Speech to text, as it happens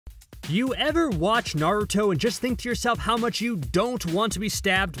You ever watch Naruto and just think to yourself how much you don't want to be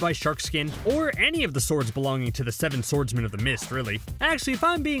stabbed by shark skin? Or any of the swords belonging to the Seven Swordsman of the Mist, really. Actually, if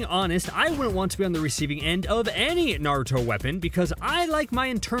I'm being honest, I wouldn't want to be on the receiving end of any Naruto weapon because I like my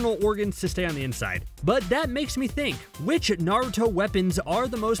internal organs to stay on the inside. But that makes me think, which Naruto weapons are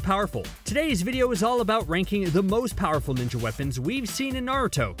the most powerful? Today's video is all about ranking the most powerful ninja weapons we've seen in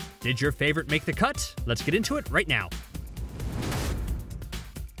Naruto. Did your favorite make the cut? Let's get into it right now.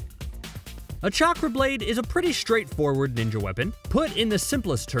 A chakra blade is a pretty straightforward ninja weapon. Put in the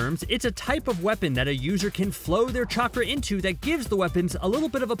simplest terms, it's a type of weapon that a user can flow their chakra into that gives the weapons a little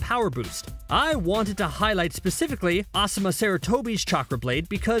bit of a power boost. I wanted to highlight specifically Asuma Sarutobi's chakra blade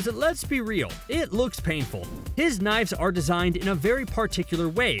because, let's be real, it looks painful. His knives are designed in a very particular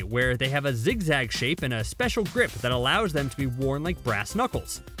way, where they have a zigzag shape and a special grip that allows them to be worn like brass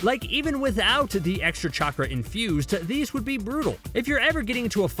knuckles. Like, even without the extra chakra infused, these would be brutal. If you're ever getting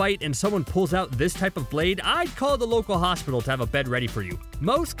into a fight and someone pulls out this type of blade, I'd call the local hospital to have a bed ready for you.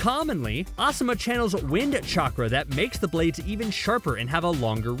 Most commonly, Asuma channels wind chakra that makes the blades even sharper and have a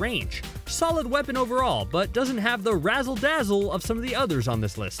longer range. Solid weapon overall, but doesn't have the razzle-dazzle of some of the others on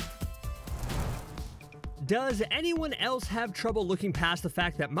this list. Does anyone else have trouble looking past the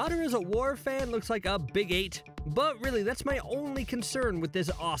fact that Madara's a war fan looks like a big 8? But really, that's my only concern with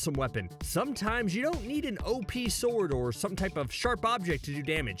this awesome weapon. Sometimes you don't need an OP sword or some type of sharp object to do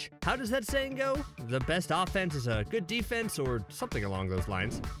damage. How does that saying go? The best offense is a good defense, or something along those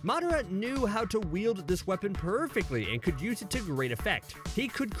lines. Madara knew how to wield this weapon perfectly and could use it to great effect. He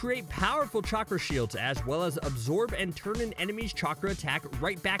could create powerful chakra shields as well as absorb and turn an enemy's chakra attack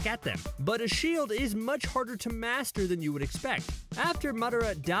right back at them. But a shield is much harder to master than you would expect. After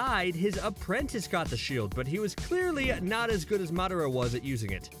Madara died, his apprentice got the shield, but he was clearly not as good as Madara was at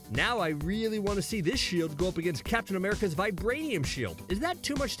using it. Now I really want to see this shield go up against Captain America's vibranium shield. Is that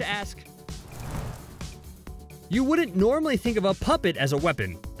too much to ask? You wouldn't normally think of a puppet as a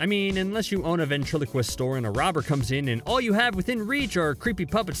weapon. I mean, unless you own a ventriloquist store and a robber comes in and all you have within reach are creepy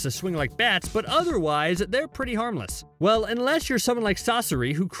puppets to swing like bats, but otherwise, they're pretty harmless. Well, unless you're someone like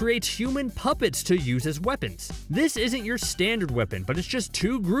Sasori who creates human puppets to use as weapons. This isn't your standard weapon, but it's just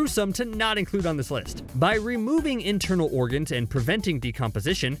too gruesome to not include on this list. By removing internal organs and preventing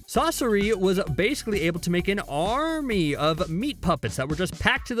decomposition, Sasori was basically able to make an army of meat puppets that were just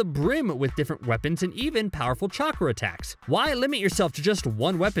packed to the brim with different weapons and even powerful chakra attacks. Why limit yourself to just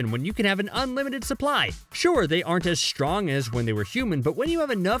one weapon when you can have an unlimited supply? Sure, they aren't as strong as when they were human, but when you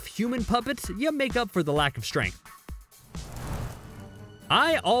have enough human puppets, you make up for the lack of strength.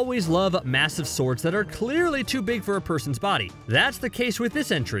 I always love massive swords that are clearly too big for a person's body. That's the case with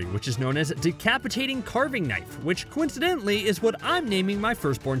this entry, which is known as Decapitating Carving Knife, which coincidentally is what I'm naming my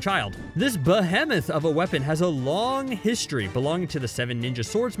firstborn child. This behemoth of a weapon has a long history belonging to the 7 ninja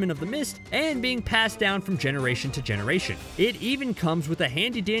swordsmen of the Mist and being passed down from generation to generation. It even comes with a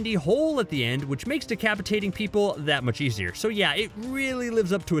handy-dandy hole at the end, which makes decapitating people that much easier. So yeah, it really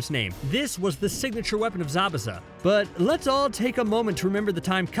lives up to its name. This was the signature weapon of Zabuza. But let's all take a moment to remember the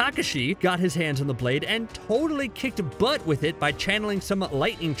time Kakashi got his hands on the blade and totally kicked butt with it by channeling some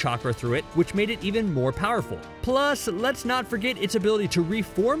lightning chakra through it, which made it even more powerful. Plus, let's not forget its ability to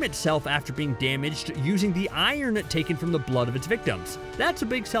reform itself after being damaged using the iron taken from the blood of its victims. That's a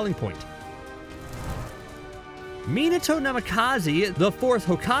big selling point. Minato Namikaze, the 4th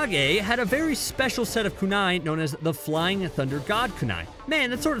Hokage, had a very special set of kunai known as the Flying Thunder God kunai.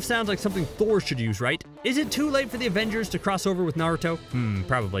 Man, that sort of sounds like something Thor should use, right? Is it too late for the Avengers to cross over with Naruto?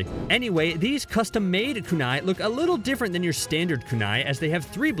 Probably. Anyway, these custom-made kunai look a little different than your standard kunai as they have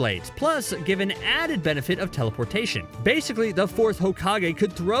 3 blades, plus give an added benefit of teleportation. Basically, the 4th Hokage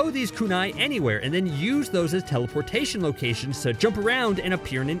could throw these kunai anywhere and then use those as teleportation locations to jump around and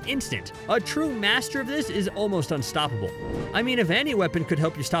appear in an instant. A true master of this is almost unstoppable. I mean, if any weapon could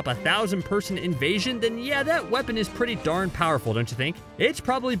help you stop a 1,000-person invasion, then yeah, that weapon is pretty darn powerful, don't you think? It's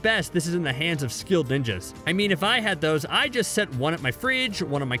probably best this is in the hands of skilled ninjas. I mean, if I had those, I'd just set one at my fridge,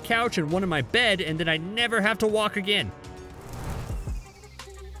 one on my couch, and one in my bed, and then I'd never have to walk again.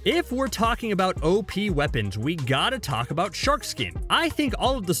 If we're talking about OP weapons, we gotta talk about shark skin. I think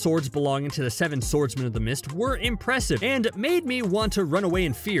all of the swords belonging to the 7 Swordsmen of the Mist were impressive and made me want to run away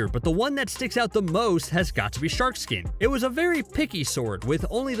in fear, but the one that sticks out the most has got to be shark skin. It was a very picky sword, with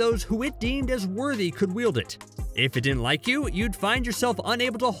only those who it deemed as worthy could wield it. If it didn't like you, you'd find yourself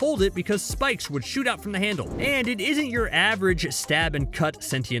unable to hold it because spikes would shoot out from the handle. And it isn't your average stab and cut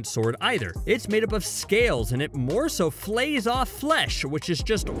sentient sword either. It's made up of scales, and it more so flays off flesh, which is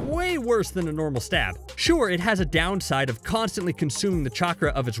just way worse than a normal stab. Sure, it has a downside of constantly consuming the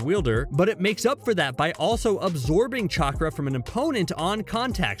chakra of its wielder, but it makes up for that by also absorbing chakra from an opponent on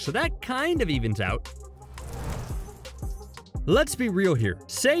contact, so that kind of evens out. Let's be real here.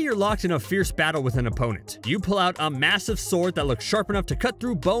 Say you're locked in a fierce battle with an opponent. You pull out a massive sword that looks sharp enough to cut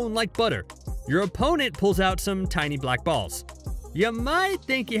through bone like butter. Your opponent pulls out some tiny black balls. You might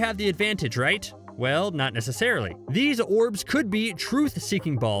think you have the advantage, right? Well, not necessarily. These orbs could be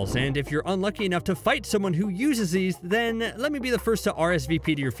truth-seeking balls, and if you're unlucky enough to fight someone who uses these, then let me be the first to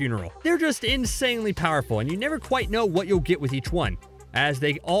RSVP to your funeral. They're just insanely powerful, and you never quite know what you'll get with each one, as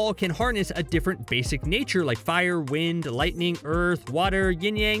they all can harness a different basic nature like fire, wind, lightning, earth, water,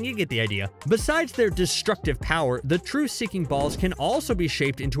 yin-yang, you get the idea. Besides their destructive power, the truth-seeking balls can also be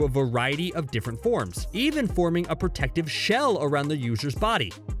shaped into a variety of different forms, even forming a protective shell around the user's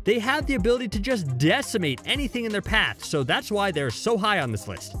body. They have the ability to just decimate anything in their path, so that's why they're so high on this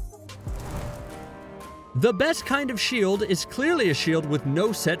list. The best kind of shield is clearly a shield with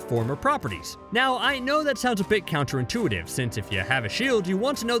no set form or properties. Now, I know that sounds a bit counterintuitive, since if you have a shield, you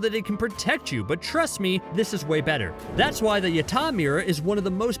want to know that it can protect you, but trust me, this is way better. That's why the Yata Mirror is one of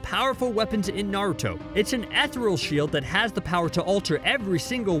the most powerful weapons in Naruto. It's an ethereal shield that has the power to alter every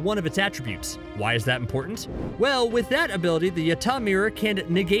single one of its attributes. Why is that important? Well, with that ability, the Yata Mirror can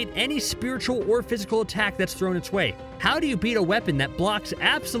negate any spiritual or physical attack that's thrown its way. How do you beat a weapon that blocks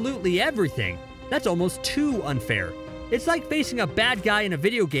absolutely everything? That's almost too unfair. It's like facing a bad guy in a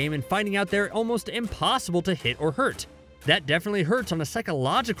video game and finding out they're almost impossible to hit or hurt. That definitely hurts on a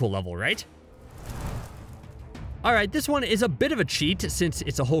psychological level, right? Alright, this one is a bit of a cheat since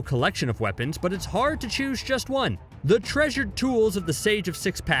it's a whole collection of weapons, but it's hard to choose just one. The treasured tools of the Sage of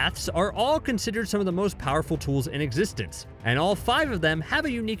Six Paths are all considered some of the most powerful tools in existence, and all 5 of them have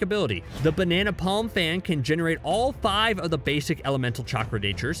a unique ability. The Banana Palm Fan can generate all 5 of the basic elemental chakra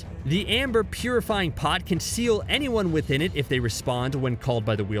natures. The Amber Purifying Pot can seal anyone within it if they respond when called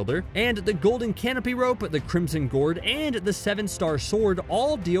by the wielder, and the Golden Canopy Rope, the Crimson Gourd, and the 7-Star Sword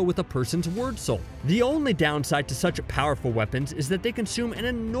all deal with a person's word soul. The only downside to such powerful weapons is that they consume an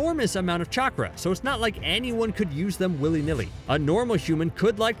enormous amount of chakra, so it's not like anyone could use them willy-nilly. A normal human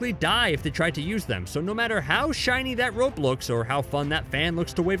could likely die if they tried to use them, so no matter how shiny that rope looks or how fun that fan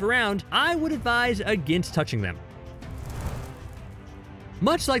looks to wave around, I would advise against touching them.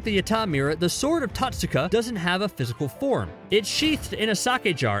 Much like the Yata Mirror, the Sword of Totsuka doesn't have a physical form. It's sheathed in a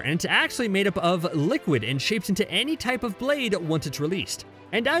sake jar, and it's actually made up of liquid and shapes into any type of blade once it's released.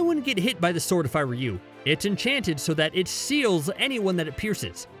 And I wouldn't get hit by the sword if I were you. It's enchanted so that it seals anyone that it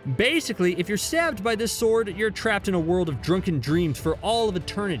pierces. Basically, if you're stabbed by this sword, you're trapped in a world of drunken dreams for all of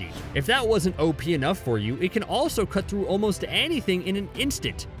eternity. If that wasn't OP enough for you, it can also cut through almost anything in an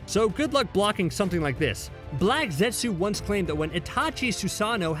instant. So good luck blocking something like this. Black Zetsu once claimed that when Itachi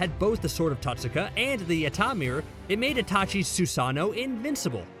Susanoo had both the Sword of Totsuka and the Yata Mirror, it made Itachi Susanoo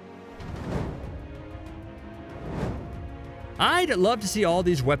invincible. I'd love to see all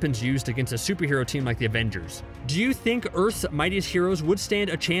these weapons used against a superhero team like the Avengers. Do you think Earth's mightiest heroes would stand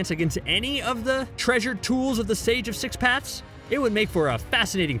a chance against any of the treasured tools of the Sage of Six Paths? It would make for a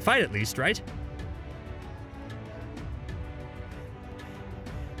fascinating fight at least, right?